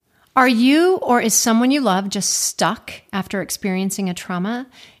Are you or is someone you love just stuck after experiencing a trauma?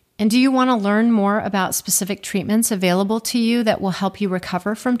 And do you want to learn more about specific treatments available to you that will help you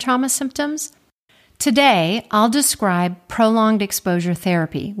recover from trauma symptoms? Today, I'll describe prolonged exposure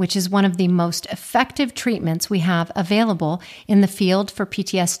therapy, which is one of the most effective treatments we have available in the field for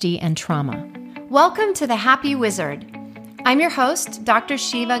PTSD and trauma. Welcome to The Happy Wizard. I'm your host, Dr.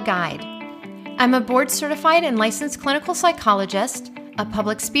 Shiva Guide. I'm a board-certified and licensed clinical psychologist, a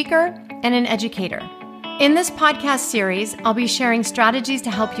public speaker, and an educator. In this podcast series, I'll be sharing strategies to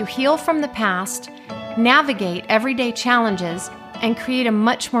help you heal from the past, navigate everyday challenges, and create a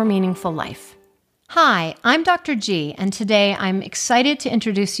much more meaningful life. Hi, I'm Dr. G, and today I'm excited to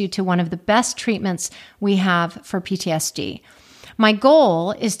introduce you to one of the best treatments we have for PTSD. My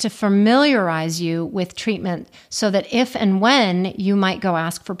goal is to familiarize you with treatment so that if and when you might go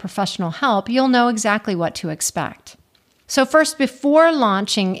ask for professional help, you'll know exactly what to expect. So first, before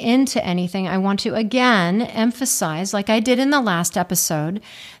launching into anything, I want to again emphasize, like I did in the last episode,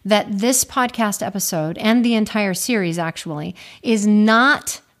 that this podcast episode and the entire series actually is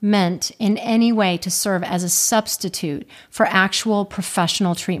not meant in any way to serve as a substitute for actual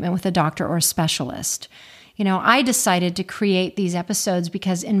professional treatment with a doctor or a specialist. You know, I decided to create these episodes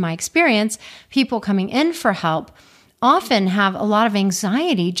because in my experience, people coming in for help often have a lot of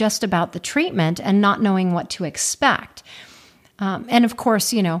anxiety just about the treatment and not knowing what to expect. And of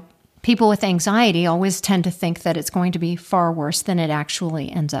course, you know, people with anxiety always tend to think that it's going to be far worse than it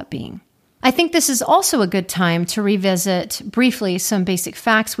actually ends up being. I think this is also a good time to revisit briefly some basic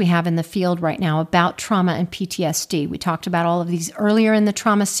facts we have in the field right now about trauma and PTSD. We talked about all of these earlier in the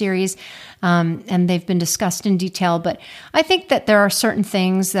trauma series, and they've been discussed in detail, but I think that there are certain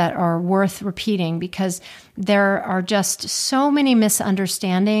things that are worth repeating because there are just so many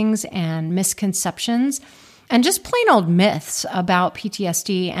misunderstandings and misconceptions and just plain old myths about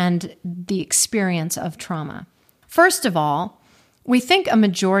PTSD and the experience of trauma. First of all, we think a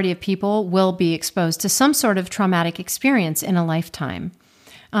majority of people will be exposed to some sort of traumatic experience in a lifetime.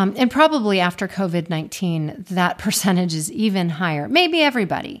 And probably after COVID-19, that percentage is even higher, maybe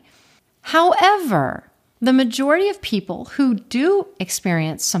everybody. However, the majority of people who do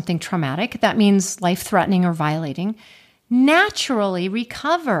experience something traumatic, that means life-threatening or violating, naturally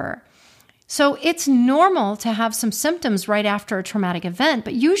recover. So it's normal to have some symptoms right after a traumatic event,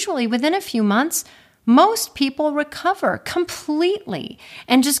 but usually within a few months, most people recover completely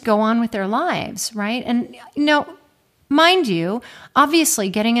and just go on with their lives, right? And, you know, mind you, obviously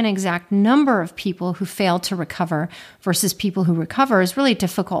getting an exact number of people who fail to recover versus people who recover is really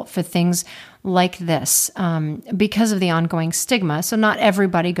difficult for things like this because of the ongoing stigma. So not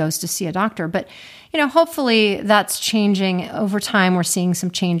everybody goes to see a doctor, but, you know, hopefully that's changing over time. We're seeing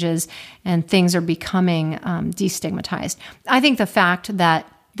some changes and things are becoming destigmatized. I think the fact that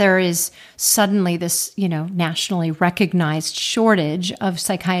there is suddenly this, you know, nationally recognized shortage of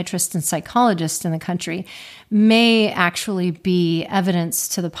psychiatrists and psychologists in the country may actually be evidence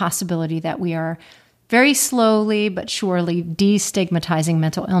to the possibility that we are very slowly but surely destigmatizing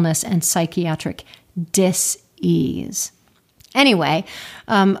mental illness and psychiatric dis-ease. Anyway,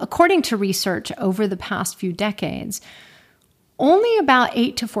 according to research over the past few decades, only about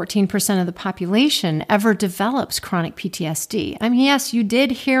 8 to 14% of the population ever develops chronic PTSD. I mean, yes, you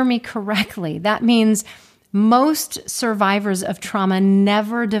did hear me correctly. That means most survivors of trauma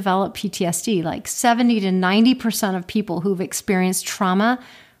never develop PTSD. Like 70 to 90% of people who've experienced trauma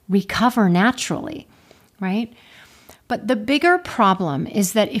recover naturally, right? But the bigger problem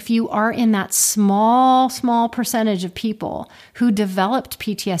is that if you are in that small percentage of people who developed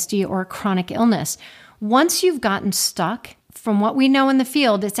PTSD or a chronic illness, once you've gotten stuck, from what we know in the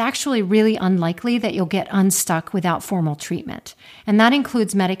field, it's actually really unlikely that you'll get unstuck without formal treatment. And that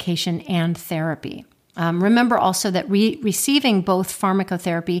includes medication and therapy. Remember also that receiving both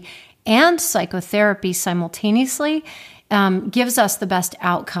pharmacotherapy and psychotherapy simultaneously gives us the best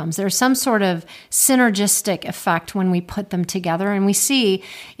outcomes. There's some sort of synergistic effect when we put them together, and we see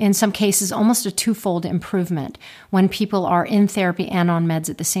in some cases almost a twofold improvement when people are in therapy and on meds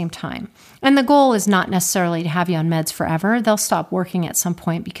at the same time. And the goal is not necessarily to have you on meds forever. They'll stop working at some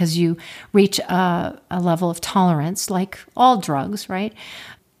point because you reach a level of tolerance, like all drugs, right?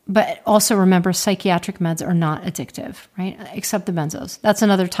 But also remember, psychiatric meds are not addictive, right? Except the benzos. That's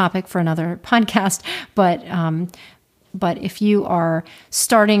another topic for another podcast, but if you are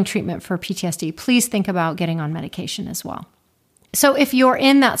starting treatment for PTSD, please think about getting on medication as well. So if you're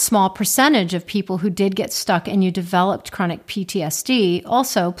in that small percentage of people who did get stuck and you developed chronic PTSD,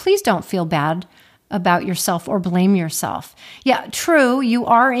 also, please don't feel bad about yourself or blame yourself. Yeah, true, you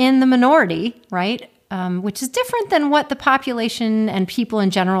are in the minority, right? which is different than what the population and people in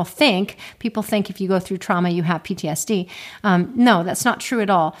general think. People think if you go through trauma, you have PTSD. No, that's not true at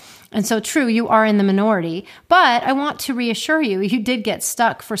all. And so true, you are in the minority. But I want to reassure you, you did get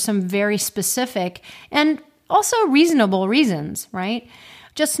stuck for some very specific and also reasonable reasons, right?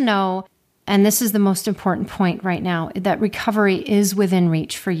 Just know, and this is the most important point right now, that recovery is within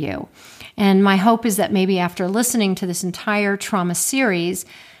reach for you. And my hope is that maybe after listening to this entire trauma series,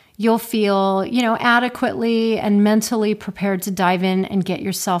 you'll feel, adequately and mentally prepared to dive in and get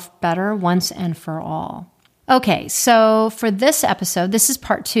yourself better once and for all. Okay, so for this episode, this is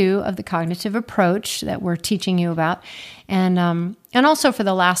part 2 of the cognitive approach that we're teaching you about, and also for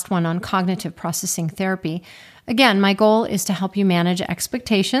the last one on cognitive processing therapy. Again, my goal is to help you manage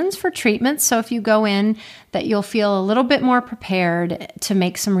expectations for treatment. So if you go in, that you'll feel a little bit more prepared to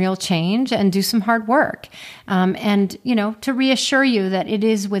make some real change and do some hard work, and to reassure you that it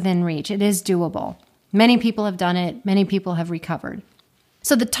is within reach, it is doable. Many people have done it. Many people have recovered.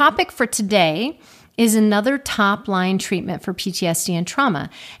 So the topic for today is another top-line treatment for PTSD and trauma,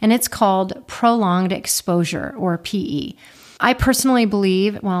 and it's called prolonged exposure, or PE. I personally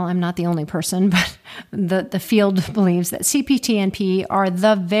believe, well, I'm not the only person, but the field believes that CPT and PE are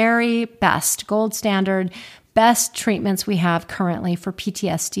the very best, gold standard, best treatments we have currently for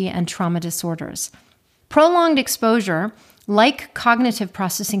PTSD and trauma disorders. Prolonged exposure, like cognitive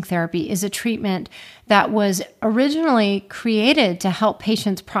processing therapy, is a treatment that was originally created to help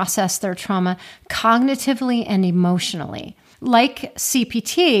patients process their trauma cognitively and emotionally. Like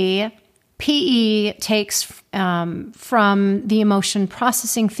CPT, PE takes from the emotion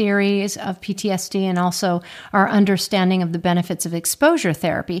processing theories of PTSD and also our understanding of the benefits of exposure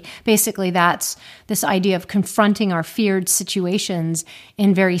therapy. Basically, that's this idea of confronting our feared situations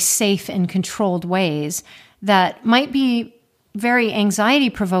in very safe and controlled ways that might be very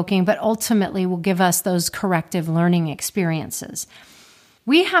anxiety-provoking, but ultimately will give us those corrective learning experiences.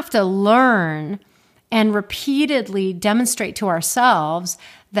 We have to learn and repeatedly demonstrate to ourselves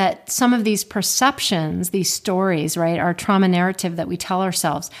that some of these perceptions, these stories, right, our trauma narrative that we tell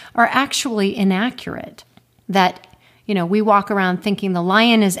ourselves are actually inaccurate. That, we walk around thinking the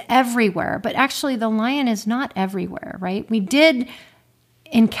lion is everywhere, but actually the lion is not everywhere, right? We did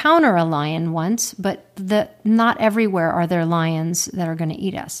encounter a lion once, but not everywhere are there lions that are going to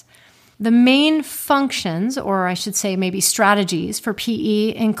eat us. The main functions, or I should say maybe strategies for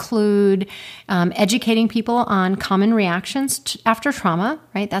PE, include educating people on common reactions after trauma,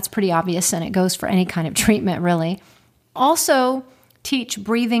 right? That's pretty obvious, and it goes for any kind of treatment, really. Also, teach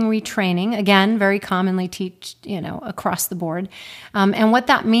breathing retraining, again, very commonly teach, across the board. And what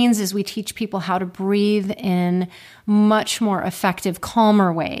that means is we teach people how to breathe in much more effective,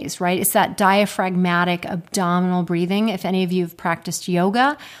 calmer ways, right? It's that diaphragmatic abdominal breathing. If any of you have practiced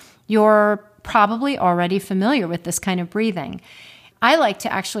yoga, you're probably already familiar with this kind of breathing. I like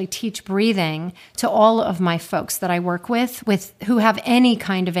to actually teach breathing to all of my folks that I work with who have any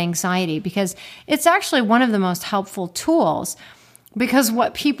kind of anxiety, because it's actually one of the most helpful tools. Because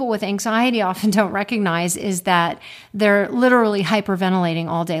what people with anxiety often don't recognize is that they're literally hyperventilating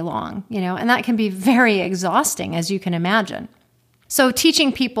all day long, and that can be very exhausting, as you can imagine. So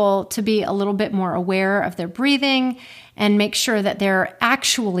teaching people to be a little bit more aware of their breathing and make sure that they're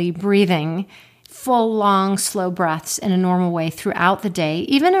actually breathing full, long, slow breaths in a normal way throughout the day,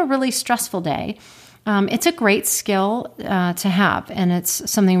 even a really stressful day, it's a great skill to have, and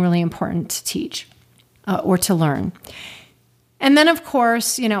it's something really important to teach or to learn. And then, of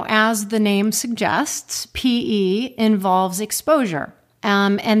course, as the name suggests, PE involves exposure.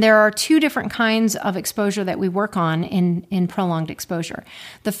 And there are 2 different kinds of exposure that we work on in prolonged exposure.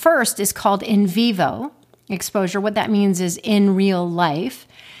 The first is called in vivo exposure. What that means is in real life.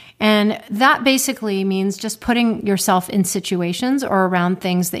 And that basically means just putting yourself in situations or around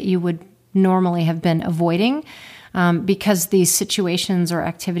things that you would normally have been avoiding. Because these situations or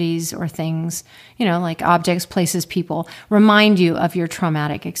activities or things, like objects, places, people, remind you of your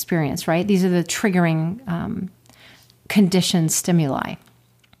traumatic experience, right? These are the triggering conditioned stimuli.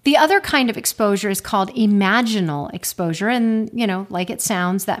 The other kind of exposure is called imaginal exposure. And, like it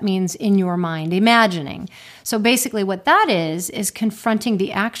sounds, that means in your mind, imagining. So basically what that is confronting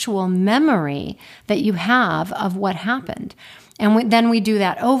the actual memory that you have of what happened. And then we do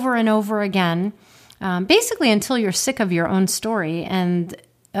that over and over again, basically until you're sick of your own story and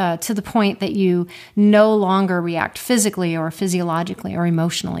to the point that you no longer react physically or physiologically or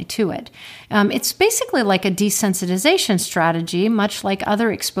emotionally to it. It's basically like a desensitization strategy, much like other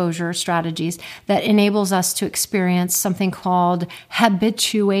exposure strategies, that enables us to experience something called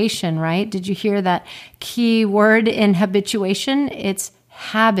habituation, right? Did you hear that key word in habituation? It's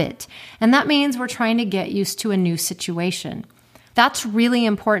habit. And that means we're trying to get used to a new situation. That's really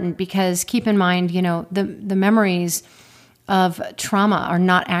important because keep in mind, the memories of trauma are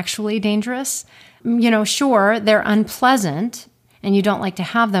not actually dangerous. Sure, they're unpleasant and you don't like to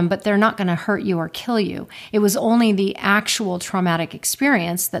have them, but they're not going to hurt you or kill you. It was only the actual traumatic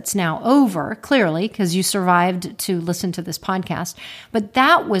experience that's now over, clearly, because you survived to listen to this podcast. But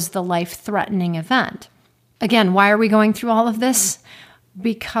that was the life-threatening event. Again, why are we going through all of this?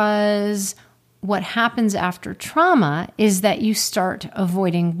 Because what happens after trauma is that you start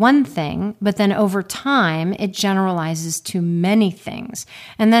avoiding one thing, but then over time, it generalizes to many things.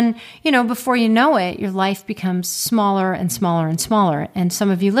 And then, before you know it, your life becomes smaller and smaller and smaller. And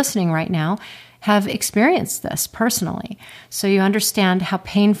some of you listening right now have experienced this personally. So you understand how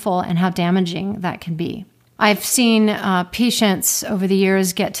painful and how damaging that can be. I've seen patients over the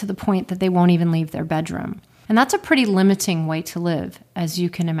years get to the point that they won't even leave their bedroom. And that's a pretty limiting way to live, as you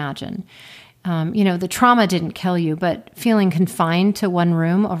can imagine. The trauma didn't kill you, but feeling confined to one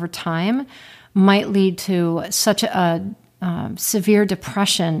room over time might lead to such a severe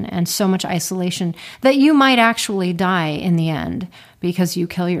depression and so much isolation that you might actually die in the end because you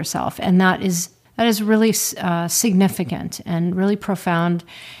kill yourself. And that is really significant and really profound,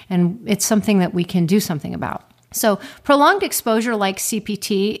 and it's something that we can do something about. So prolonged exposure like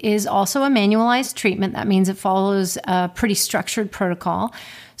CPT is also a manualized treatment. That means it follows a pretty structured protocol.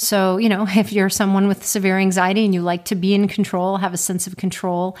 So, if you're someone with severe anxiety and you like to be in control, have a sense of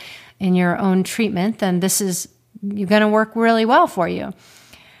control in your own treatment, then you're going to work really well for you.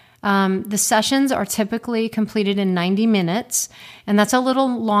 The sessions are typically completed in 90 minutes, and that's a little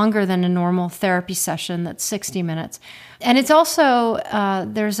longer than a normal therapy session that's 60 minutes. And it's also,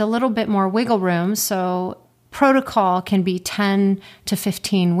 there's a little bit more wiggle room, so protocol can be 10 to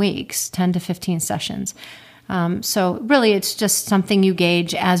 15 weeks, 10 to 15 sessions. So really, it's just something you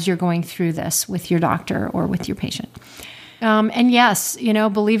gauge as you're going through this with your doctor or with your patient. And yes,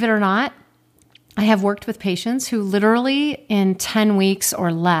 believe it or not, I have worked with patients who literally in 10 weeks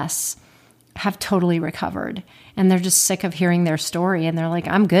or less have totally recovered. And they're just sick of hearing their story. And they're like,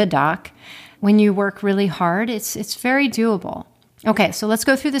 I'm good, doc. When you work really hard, it's very doable. Okay, so let's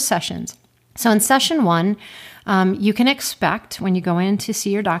go through the sessions. So in session 1, you can expect when you go in to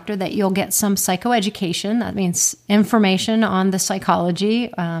see your doctor that you'll get some psychoeducation. That means information on the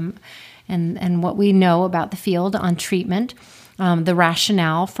psychology and what we know about the field on treatment, the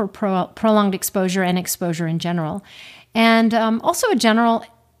rationale for prolonged exposure and exposure in general, and also a general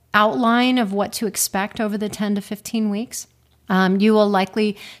outline of what to expect over the 10 to 15 weeks. You will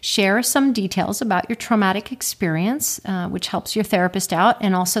likely share some details about your traumatic experience, which helps your therapist out,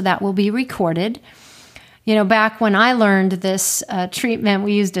 and also that will be recorded. Back when I learned this treatment,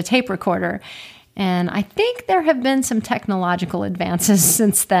 we used a tape recorder, and I think there have been some technological advances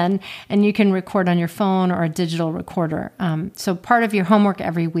since then, and you can record on your phone or a digital recorder. So part of your homework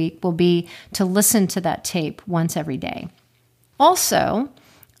every week will be to listen to that tape once every day. Also,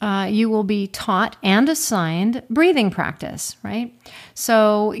 you will be taught and assigned breathing practice, right?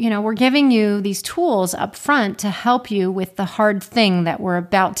 So, we're giving you these tools up front to help you with the hard thing that we're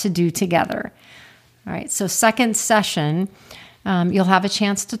about to do together. All right, so second session, you'll have a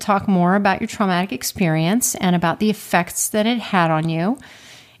chance to talk more about your traumatic experience and about the effects that it had on you.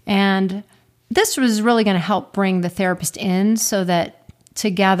 And this was really going to help bring the therapist in so that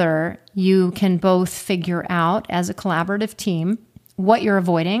together you can both figure out as a collaborative team what you're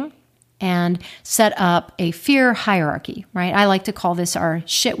avoiding and set up a fear hierarchy, right? I like to call this our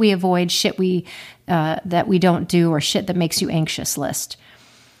shit we avoid, shit that we don't do, or shit that makes you anxious list.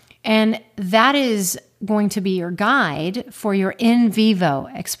 And that is going to be your guide for your in vivo,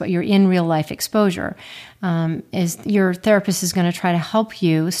 your in real life exposure. Is your therapist is going to try to help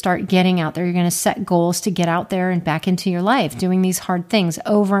you start getting out there. You're going to set goals to get out there and back into your life, doing these hard things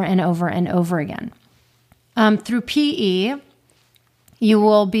over and over and over again. Through PE, you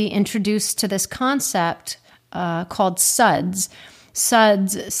will be introduced to this concept called SUDS.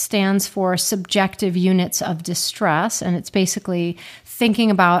 SUDS stands for Subjective Units of Distress, and it's basically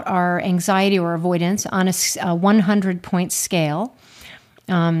thinking about our anxiety or avoidance on a 100-point scale.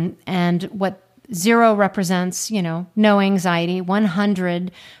 And what 0 represents, no anxiety.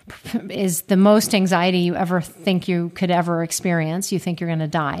 100 is the most anxiety you ever think you could ever experience. You think you're going to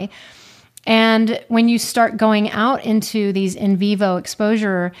die. And when you start going out into these in vivo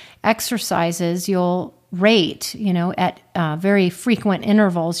exposure exercises, you'll rate, at very frequent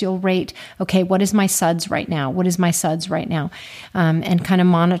intervals, you'll rate, okay, what is my SUDS right now? What is my SUDS right now? And kind of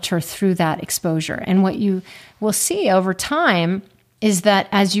monitor through that exposure. And what you will see over time is that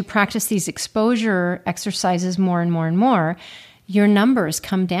as you practice these exposure exercises more and more and more, your numbers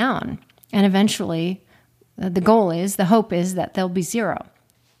come down. And eventually, the hope is that they'll be zero.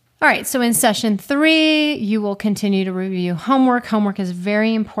 All right, so in session 3, you will continue to review homework. Homework is a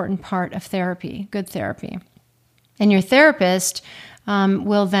very important part of therapy, good therapy. And your therapist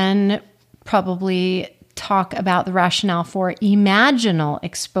will then probably talk about the rationale for imaginal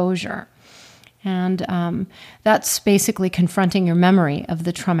exposure. And that's basically confronting your memory of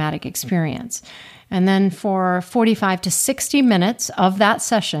the traumatic experience. And then for 45 to 60 minutes of that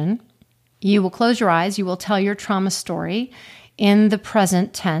session, you will close your eyes, you will tell your trauma story in the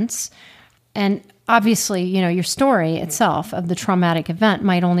present tense. And obviously, your story itself of the traumatic event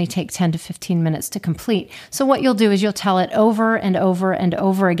might only take 10 to 15 minutes to complete. So what you'll do is you'll tell it over and over and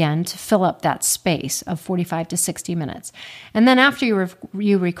over again to fill up that space of 45 to 60 minutes. And then after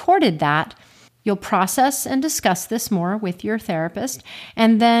you recorded that, you'll process and discuss this more with your therapist.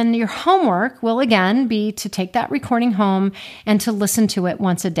 And then your homework will again be to take that recording home and to listen to it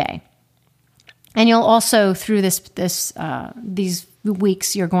once a day. And you'll also, through these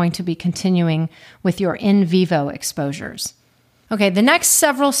weeks, you're going to be continuing with your in vivo exposures. Okay, the next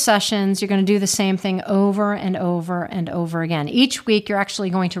several sessions, you're going to do the same thing over and over and over again. Each week, you're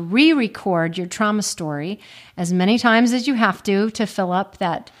actually going to re-record your trauma story as many times as you have to fill up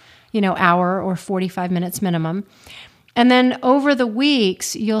that, hour or 45 minutes minimum. And then over the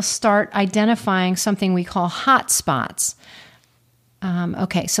weeks, you'll start identifying something we call hot spots.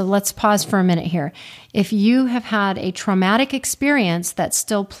 Okay, so let's pause for a minute here. If you have had a traumatic experience that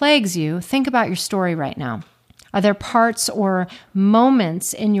still plagues you, think about your story right now. Are there parts or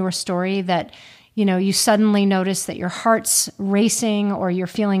moments in your story that, you suddenly notice that your heart's racing or you're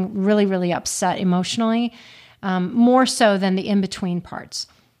feeling really, really upset emotionally, more so than the in-between parts?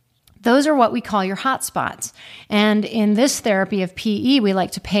 Those are what we call your hot spots. And in this therapy of PE, we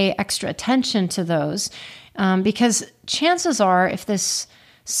like to pay extra attention to those because chances are if this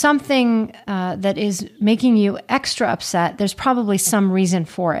something that is making you extra upset, there's probably some reason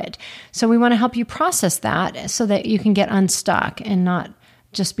for it. So we want to help you process that so that you can get unstuck and not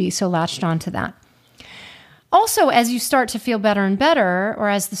just be so latched onto that. Also, as you start to feel better and better, or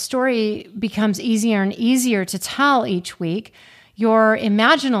as the story becomes easier and easier to tell each week, your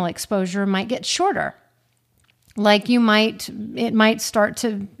imaginal exposure might get shorter. Like it might start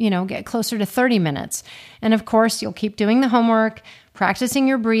to, get closer to 30 minutes. And of course, you'll keep doing the homework, practicing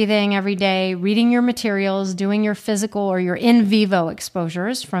your breathing every day, reading your materials, doing your physical or your in vivo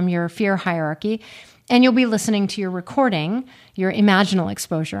exposures from your fear hierarchy. And you'll be listening to your recording, your imaginal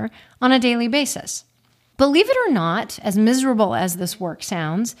exposure, on a daily basis. Believe it or not, as miserable as this work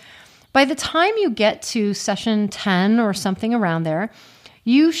sounds, by the time you get to session 10 or something around there,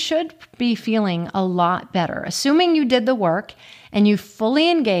 you should be feeling a lot better, assuming you did the work and you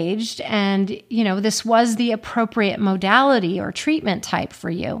fully engaged and, this was the appropriate modality or treatment type for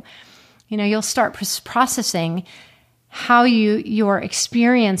you. You'll start processing how your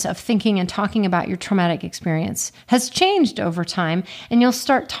experience of thinking and talking about your traumatic experience has changed over time, and you'll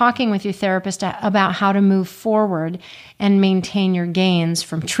start talking with your therapist about how to move forward and maintain your gains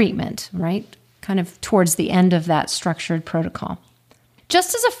from treatment, right? Kind of towards the end of that structured protocol.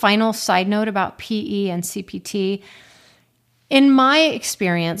 Just as a final side note about PE and CPT, in my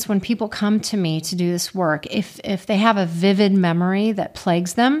experience, when people come to me to do this work, if they have a vivid memory that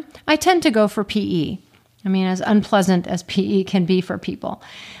plagues them, I tend to go for PE. I mean, as unpleasant as PE can be for people,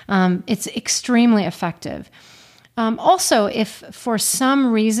 it's extremely effective. Also, if for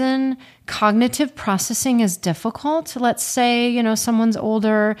some reason cognitive processing is difficult, let's say, someone's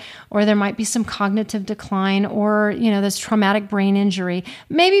older or there might be some cognitive decline or, there's traumatic brain injury,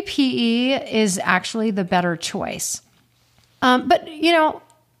 maybe PE is actually the better choice. But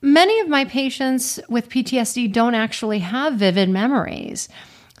many of my patients with PTSD don't actually have vivid memories.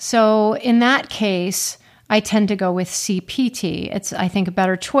 So in that case, I tend to go with CPT. It's, I think, a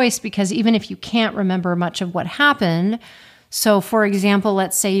better choice because even if you can't remember much of what happened, so for example,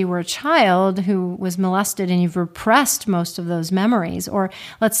 let's say you were a child who was molested and you've repressed most of those memories, or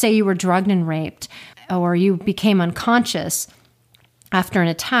let's say you were drugged and raped, or you became unconscious after an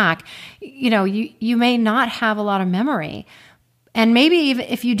attack, you may not have a lot of memory. And maybe even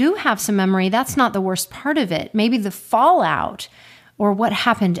if you do have some memory, that's not the worst part of it. Maybe the fallout or what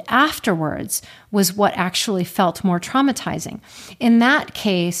happened afterwards was what actually felt more traumatizing. In that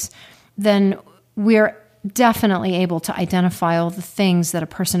case, then we're definitely able to identify all the things that a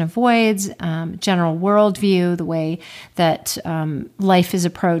person avoids, general worldview, the way that life is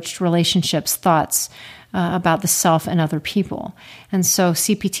approached, relationships, thoughts about the self and other people. And so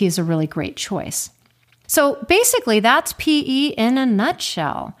CPT is a really great choice. So basically, that's PE in a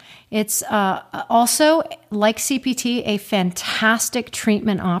nutshell. It's also, like CPT, a fantastic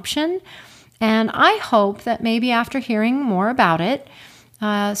treatment option. And I hope that maybe after hearing more about it,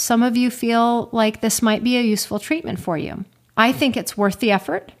 some of you feel like this might be a useful treatment for you. I think it's worth the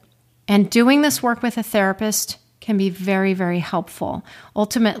effort. And doing this work with a therapist can be very, very helpful.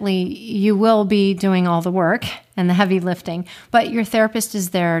 Ultimately, you will be doing all the work and the heavy lifting, but your therapist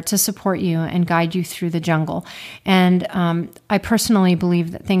is there to support you and guide you through the jungle. And I personally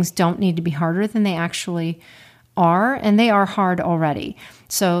believe that things don't need to be harder than they actually are, and they are hard already.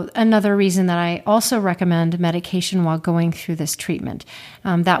 So another reason that I also recommend medication while going through this treatment,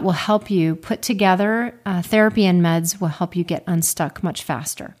 that will help you put together therapy and meds will help you get unstuck much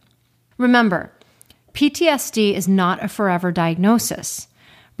faster. Remember, PTSD is not a forever diagnosis.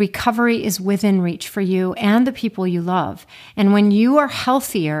 Recovery is within reach for you and the people you love. And when you are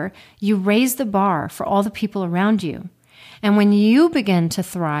healthier, you raise the bar for all the people around you. And when you begin to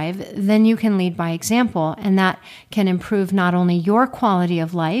thrive, then you can lead by example, and that can improve not only your quality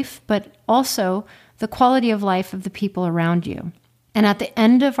of life, but also the quality of life of the people around you. And at the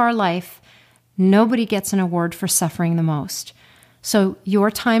end of our life, nobody gets an award for suffering the most. So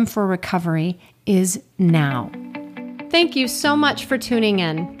your time for recovery is now. Thank you so much for tuning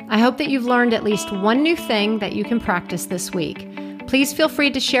in. I hope that you've learned at least one new thing that you can practice this week. Please feel free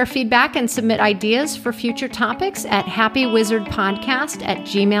to share feedback and submit ideas for future topics at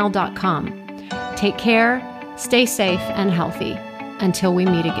happywizardpodcast@gmail.com. Take care, stay safe and healthy. Until we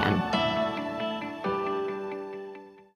meet again.